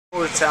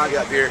What a town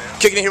up here.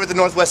 Kicking it here with the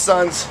Northwest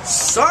Suns.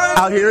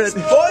 Out here at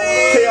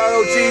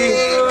KROG.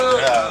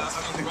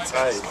 Yeah.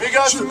 Tight. Big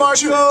ups to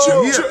Marko.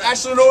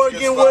 Ashland,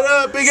 Oregon. What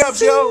up? Big ups,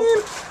 yo.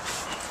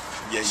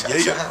 Yeah.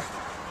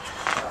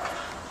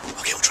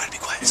 Okay, we'll try to be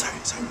quiet. Sorry.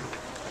 He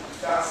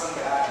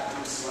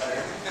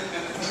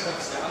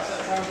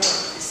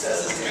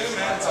says it's good,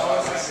 man. It's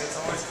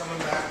always coming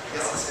back.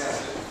 It's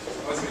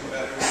always getting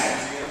better.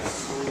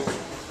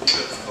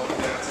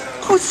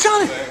 Oh, it's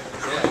Johnny.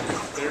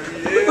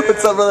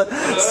 What's up, brother?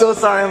 So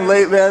sorry I'm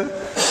late, man.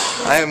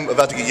 I am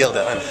about to get yelled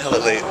at. I'm hella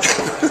late. It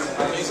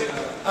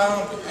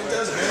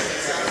does good.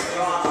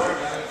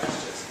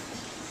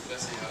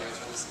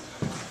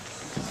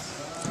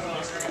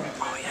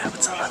 Oh, yeah,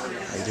 what's up, brother?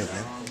 How you doing,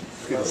 man?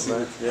 Good,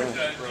 man.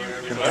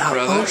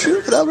 Yeah. Oh,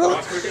 shoot. What up,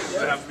 brother?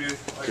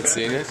 Good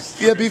seeing you.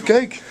 Yeah,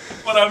 Beefcake.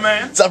 What up,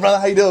 man? What's up, brother?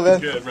 How you doing, man?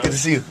 Good, brother. Good to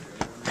see you.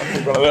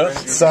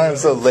 Sorry I'm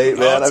so late,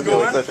 man. I'm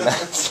feeling such an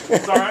ass.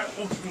 It's alright.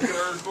 We'll get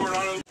our record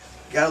on it.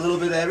 Got a little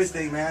bit of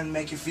everything, man.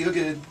 Make you feel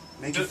good.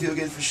 Make you feel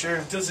good for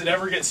sure. Does it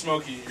ever get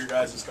smoky at your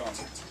guys'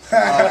 concerts?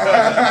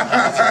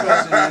 That's a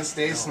question, man.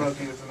 Stay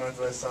smoky with the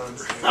Northwest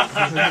Suns.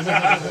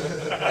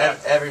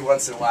 Every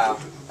once in a while.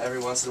 Every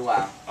once in a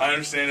while. I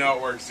understand how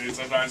it works, dude.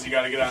 Sometimes you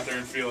got to get out there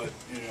and feel it.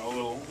 You know, a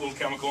little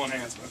chemical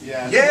enhancement.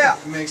 Yeah.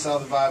 It makes all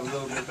the vibe a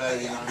little bit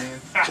better, you know what I mean?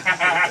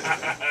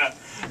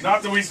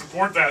 Not that we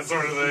support that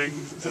sort of thing,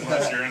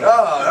 unless you're in it.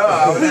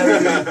 I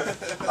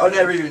would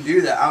never even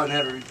do that. I would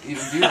never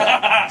even do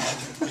that.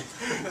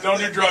 Don't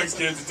do drugs,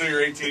 kids, until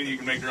you're 18. You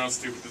can make your own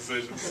stupid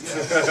decisions.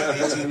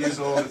 18 years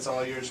old, it's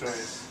all your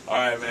choice. All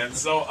right, man.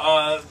 So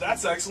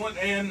that's excellent.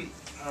 And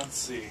let's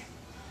see.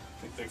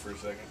 Think for a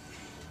second.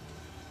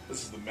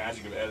 This is the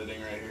magic of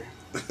editing right here.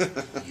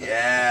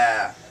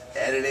 Yeah.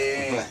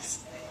 Editing.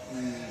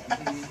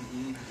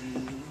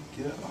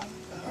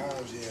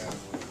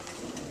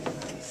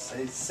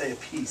 Say a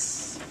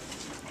piece.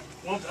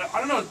 Well, I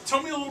don't know.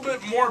 Tell me a little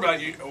bit more about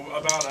you,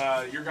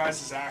 about your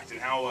guys' act and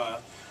how.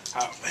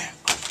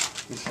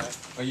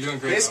 Oh, you're doing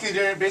great.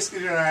 Basically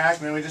during our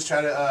act, man, we just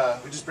try to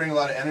bring a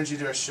lot of energy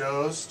to our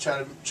shows.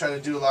 Try to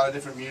do a lot of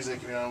different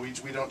music. You know,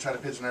 we don't try to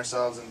pigeonhole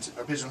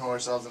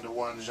ourselves into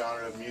one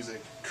genre of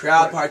music.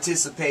 Crowd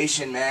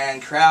participation, man.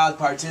 Crowd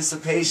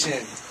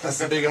participation. That's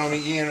the big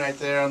homie Ian right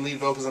there on lead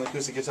vocals and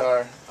acoustic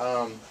guitar.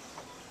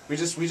 We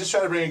just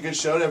try to bring a good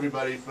show to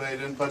everybody. Play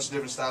in a bunch of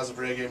different styles of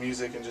reggae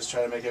music and just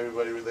try to make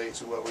everybody relate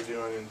to what we're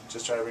doing and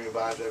just try to bring a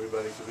vibe to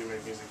everybody because we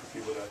make music for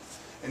people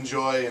to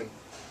enjoy and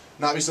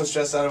not be so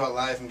stressed out about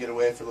life and get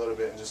away for a little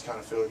bit and just kind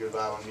of feel a good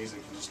vibe on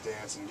music and just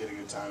dance and get a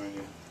good time in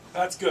you.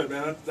 That's good,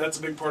 man. That's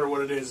a big part of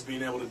what it is,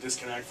 being able to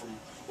disconnect from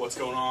what's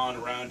going on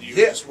around you.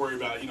 Yeah. Just worry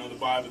about, the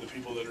vibe of the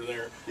people that are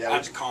there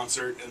at the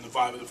concert and the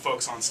vibe of the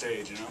folks on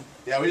stage, you know?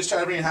 Yeah, we just try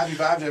to bring a happy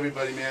vibe to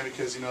everybody, man,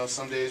 because,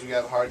 some days we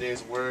have hard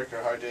days of work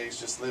or hard days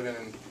just living,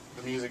 and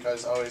the music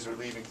is always a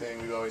relieving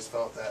thing. We've always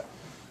felt that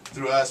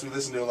through us, we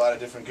listen to a lot of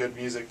different good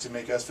music to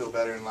make us feel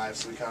better in life,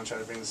 so we kind of try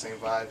to bring the same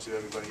vibe to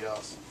everybody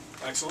else.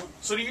 Excellent.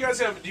 So do you guys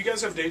have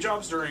day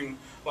jobs during,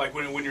 like,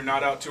 when you're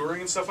not out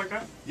touring and stuff like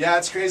that? Yeah,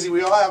 it's crazy.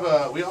 We all have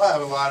a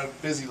lot of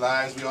busy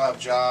lives. We all have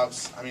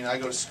jobs. I mean, I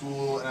go to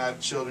school and I have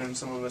children.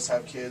 Some of us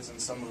have kids,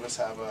 and some of us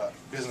have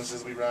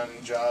businesses we run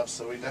and jobs.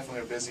 So we definitely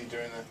are busy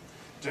during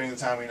the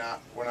time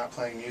we're not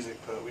playing music.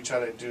 But we try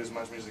to do as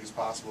much music as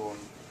possible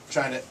and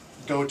trying to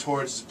go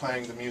towards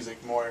playing the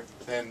music more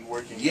than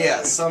working.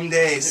 Yeah,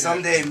 someday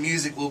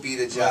music will be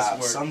the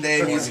job.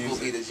 Someday music will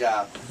be the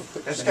job.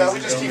 We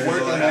just keep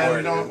working,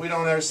 man. We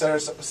don't ever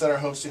set our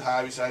hopes too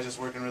high. Besides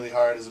just working really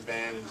hard as a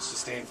band and just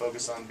staying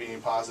focused on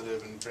being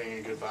positive and bringing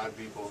a good vibe to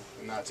people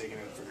and not taking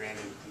it for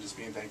granted and just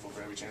being thankful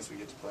for every chance we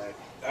get to play.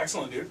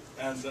 Excellent, dude.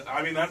 And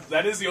I mean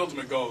that is the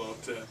ultimate goal,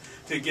 though,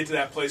 to get to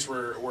that place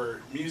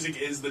where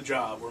music is the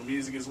job, where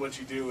music is what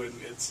you do, and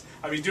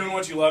doing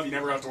what you love, you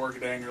never have to work a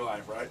day in your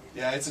life, right?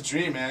 Yeah, it's a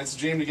dream, man. It's a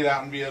dream to get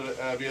out and be able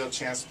to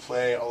chance to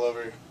play all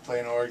over, play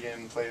in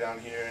Oregon, play down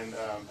here in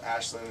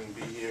Ashland, and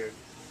be here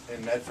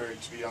in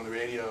Medford to be on the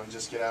radio and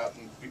just get out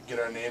and get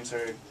our names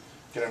heard,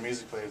 get our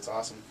music played. It's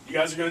awesome. You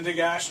guys are gonna dig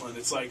Ashland.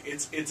 It's like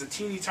it's a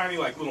teeny tiny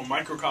little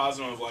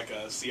microcosm of like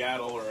a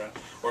Seattle or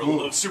a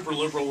little, super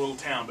liberal little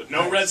town, but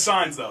no red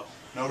signs though.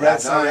 No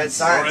red signs. No red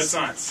signs. No red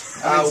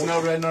signs. There's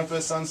no red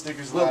Northwest Sun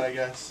stickers allowed, I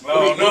guess.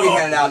 Oh, We'll be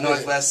handing out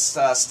Northwest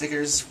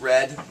stickers,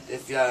 red,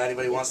 if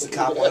anybody wants to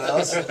cop one of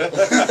those. It's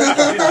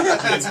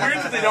weird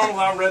that they don't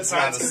allow red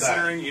signs,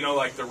 considering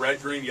like the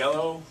red, green,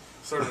 yellow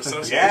sort of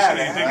association. Yeah,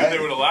 you think that they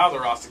would allow the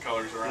Rasta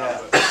colors around?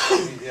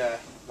 Yeah, yeah,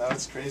 that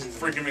was crazy. It's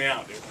freaking me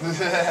out, dude.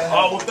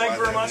 Well, thank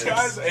you very much,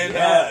 guys. And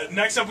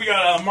next up, we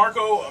got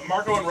Marko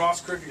and Ross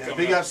Cricket coming.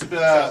 Big ups to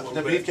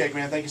the Beefcake,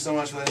 man. Thank you so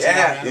much for that.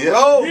 Yeah, man. the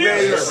road, yeah,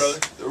 sure, brother.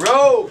 The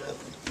road.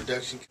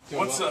 Production.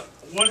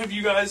 What have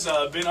you guys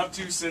been up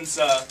to since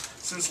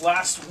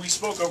last we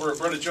spoke over at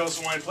Brother Joe's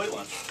Hawaiian Plate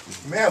Lunch?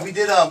 Man, we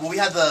did. We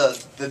had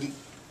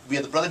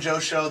the Brother Joe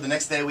show. The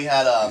next day we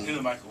had Into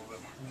the mic a little bit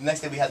more.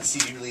 next day we had the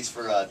CD release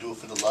for Do It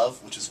For The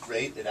Love, which was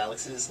great at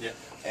Alex's. Yeah.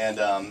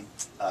 And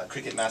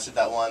Cricket mastered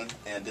that one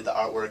and did the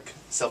artwork,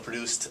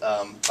 self-produced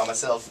by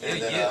myself.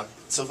 And then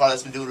so far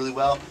that's been doing really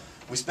well.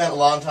 We spent a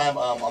long time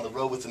on the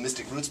road with the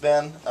Mystic Roots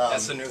Band.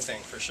 That's a new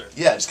thing for sure.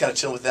 Yeah, just kind of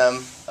chill with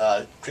them.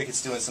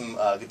 Cricket's doing some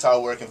guitar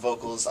work and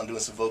vocals. I'm doing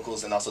some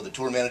vocals and also the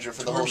tour manager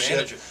for the whole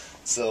ship.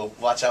 So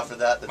watch out for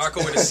that. That's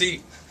Marko with a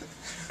C.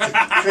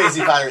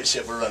 crazy pirate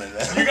ship we're running,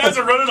 man. You guys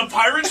are running a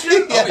pirate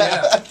ship? Oh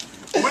yeah.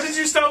 When did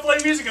you stop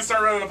playing music and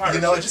start running a pirate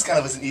ship? You know, it just kind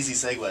of was an easy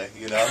segue.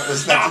 You know, it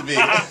was meant to be.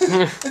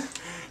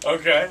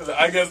 Okay,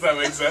 I guess that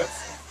makes sense.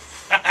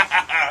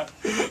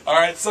 All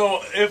right,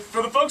 so if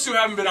for the folks who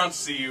haven't been on to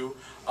see you,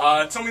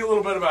 tell me a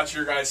little bit about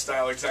your guys'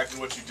 style,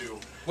 exactly what you do.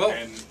 Well,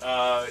 and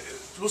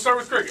we'll start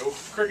with Cricket.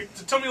 Cricket,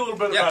 tell me a little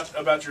bit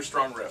about your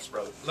strong riffs,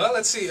 brother. Well,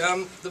 let's see.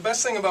 The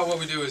best thing about what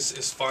we do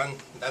is fun.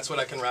 That's what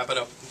I can wrap it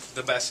up.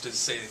 The best is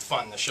say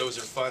fun. The shows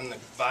are fun. The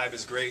vibe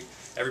is great.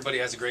 Everybody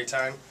has a great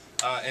time.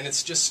 And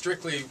it's just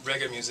strictly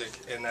reggae music,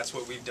 and that's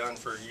what we've done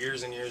for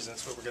years and years, and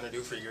that's what we're going to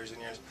do for years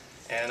and years.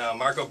 And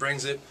Marko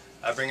brings it.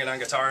 I bring it on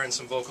guitar and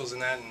some vocals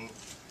and that, and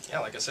yeah,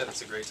 like I said,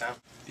 it's a great time.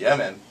 Yeah,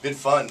 man, been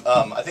fun.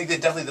 I think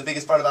that definitely the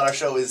biggest part about our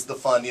show is the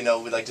fun. You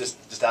know, we like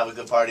just have a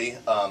good party.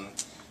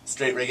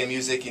 Straight reggae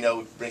music. You know,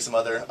 we bring some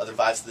other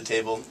vibes to the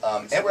table.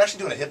 And we're actually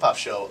doing a hip hop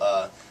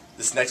show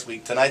this next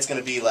week. Tonight's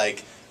gonna be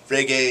like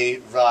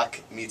reggae, rock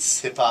meets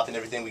hip hop and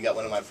everything. We got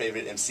one of my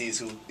favorite MCs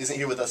who isn't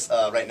here with us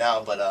right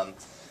now, but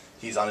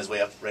he's on his way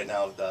up right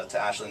now to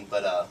Ashland.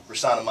 But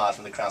Raashan Ahmad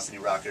from the Crown City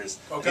Rockers.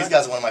 Okay. These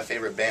guys are one of my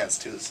favorite bands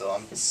too, so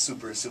I'm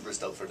super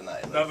stoked for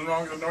tonight. Like, Nothing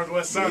wrong with the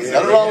Northwest Suns.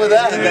 nothing wrong with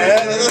that,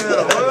 man.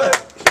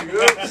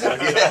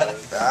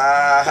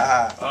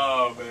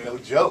 Oh man. No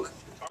joke.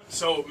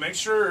 So make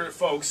sure,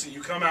 folks, that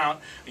you come out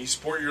and you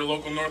support your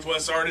local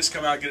Northwest artists.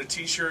 Come out, get a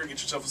T-shirt,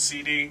 get yourself a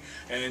CD,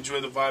 and enjoy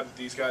the vibe that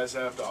these guys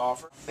have to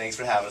offer. Thanks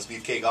for having us,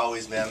 Beefcake,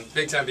 always, man.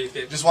 Big time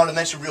Beefcake. Just wanted to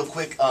mention real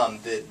quick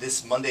that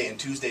this Monday and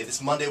Tuesday,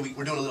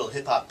 we're doing a little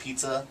hip-hop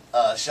pizza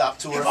shop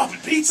tour. Hip-hop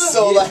and pizza?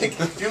 So, like,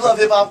 if you love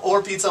hip-hop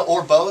or pizza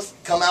or both,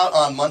 come out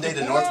on Monday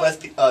to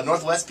Northwest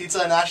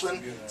Pizza in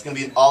Ashland. It's going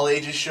to be an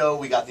all-ages show.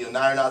 We got the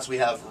Onaironauts. We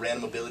have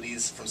Random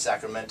Abilities from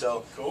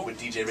Sacramento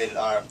with DJ Rated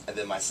R, and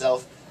then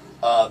myself.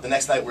 The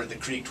next night we're at the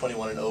Creek,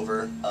 21 and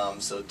over.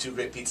 So 2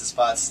 great pizza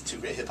spots, 2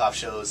 great hip-hop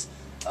shows.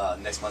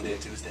 Next Monday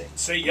and Tuesday.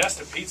 Say yes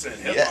to pizza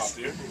and hip-hop,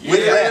 dude.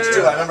 With ranch,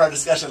 too. I remember our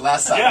discussion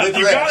last time. Yeah, with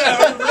you ranch. gotta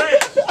have it with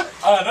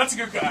ranch. That's a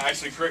good guy.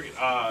 Actually, Cricket,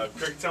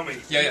 tell me,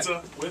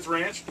 pizza with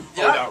ranch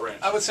or without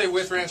ranch? I would say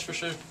with ranch for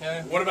sure.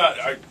 Yeah. What about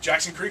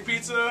Jackson Creek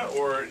Pizza,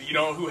 or you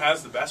know who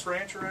has the best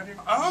ranch around here?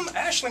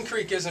 Ashland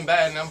Creek isn't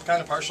bad, and I'm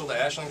kind of partial to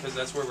Ashland because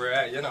that's where we're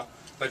at, you know.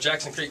 But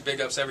Jackson Creek,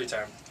 big ups every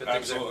time. Good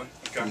Absolutely.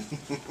 Okay.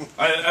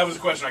 That was a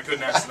question I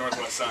couldn't ask the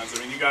Northwest Suns. I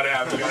mean, you gotta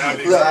have the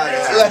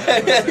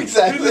Right,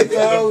 exactly.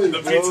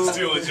 The pizza's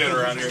too legit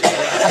around here.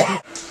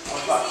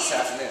 This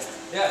afternoon.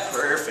 Yeah.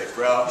 Perfect,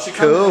 bro. You should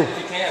come Cool. if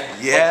you can.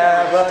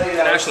 Yeah, buddy.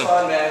 That was Ashland.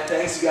 fun, man.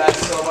 Thanks, you guys,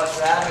 so much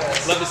for having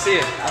us. Love to see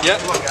it. Yep.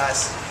 Come on,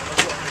 guys.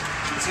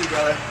 Good to see you,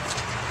 brother.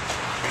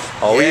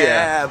 Oh,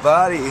 Yeah,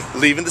 buddy.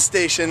 Leaving the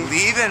station.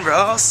 Leaving,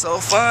 bro. So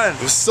fun.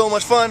 It was so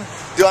much fun.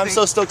 Dude, I'm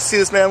so stoked to see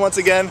this man once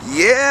again.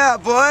 Yeah,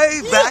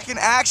 boy. Back in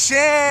action.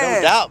 No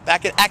doubt.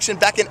 Back in action,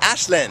 back in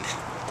Ashland.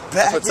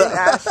 Back What's in up?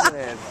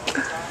 Ashland.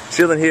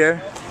 Chillin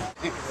here.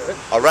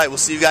 All right, we'll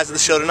see you guys at the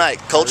show tonight.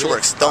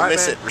 Cultureworks. Don't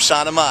miss it.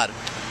 Raashan Ahmad.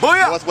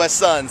 Booyah. Northwest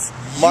Suns.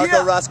 Marko,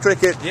 Yeah. Ross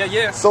Cricket.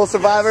 Yeah. Soul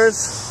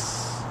Survivors.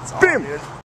 Boom.